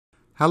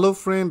Hello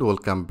friend,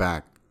 welcome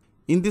back.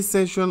 In this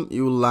session,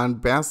 you will learn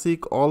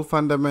basic all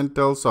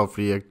fundamentals of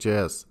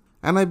ReactJS,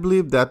 and I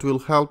believe that will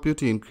help you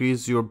to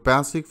increase your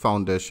basic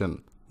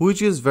foundation,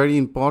 which is very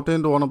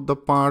important one of the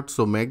parts,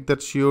 so make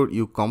that sure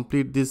you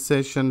complete this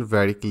session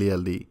very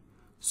clearly.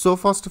 So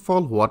first of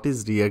all, what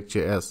is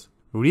ReactJS?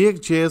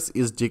 ReactJS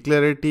is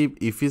declarative,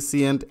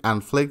 efficient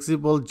and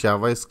flexible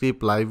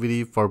JavaScript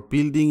library for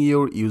building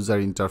your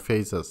user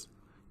interfaces.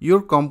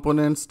 Your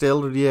components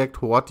tell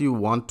React what you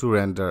want to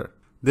render.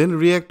 Then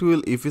React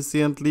will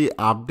efficiently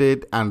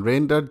update and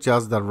render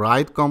just the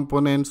right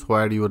components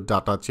where your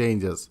data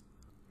changes.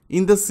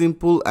 In the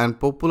simple and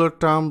popular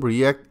term,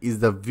 React is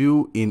the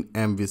view in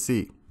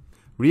MVC.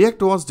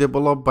 React was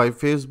developed by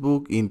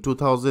Facebook in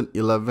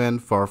 2011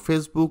 for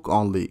Facebook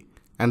only,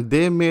 and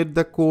they made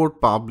the code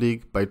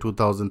public by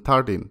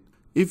 2013.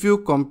 If you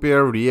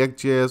compare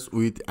ReactJS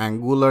with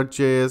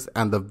AngularJS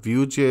and the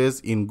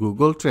Vue.js in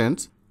Google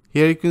Trends,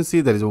 here you can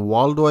see there is a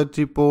worldwide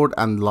report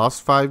and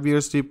last 5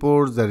 years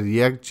reports, the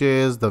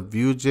ReactJS, the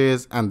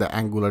Vue.js and the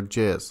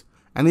AngularJS.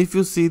 And if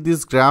you see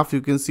this graph,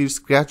 you can see it's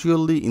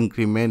gradually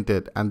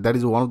incremented, and that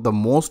is one of the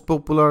most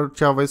popular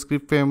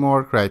JavaScript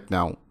framework right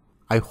now.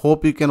 I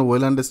hope you can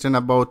well understand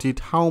about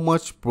it, how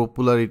much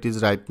popular it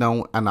is right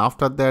now, and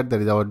after that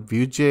there is our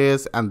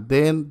Vue.js and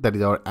then there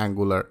is our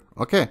Angular.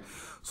 Okay.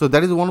 So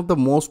that is one of the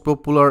most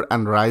popular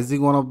and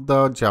rising one of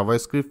the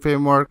JavaScript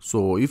framework.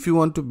 So if you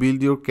want to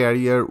build your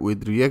career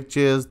with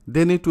ReactJS,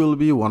 then it will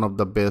be one of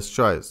the best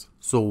choice.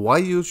 So why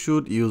you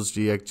should use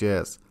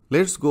ReactJS?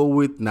 Let's go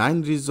with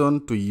 9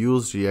 reasons to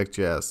use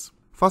ReactJS.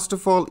 First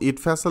of all, it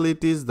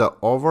facilitates the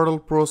overall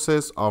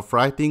process of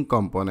writing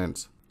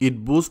components.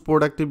 It boosts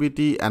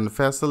productivity and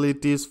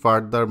facilitates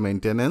further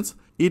maintenance.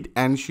 It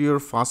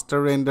ensures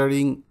faster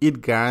rendering.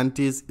 It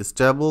guarantees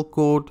stable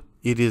code.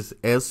 It is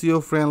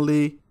SEO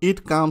friendly.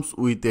 It comes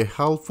with a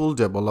helpful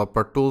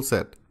developer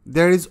toolset.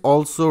 There is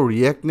also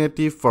React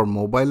Native for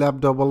mobile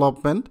app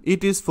development.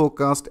 It is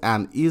focused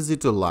and easy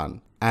to learn,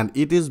 and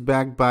it is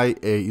backed by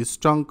a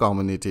strong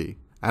community.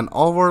 And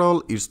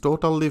overall, it's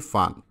totally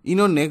fun. In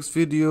our next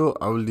video,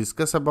 I will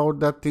discuss about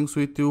that things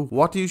with you,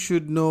 what you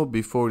should know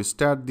before you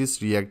start this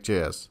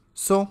ReactJS.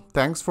 So,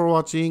 thanks for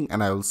watching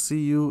and I will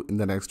see you in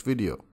the next video.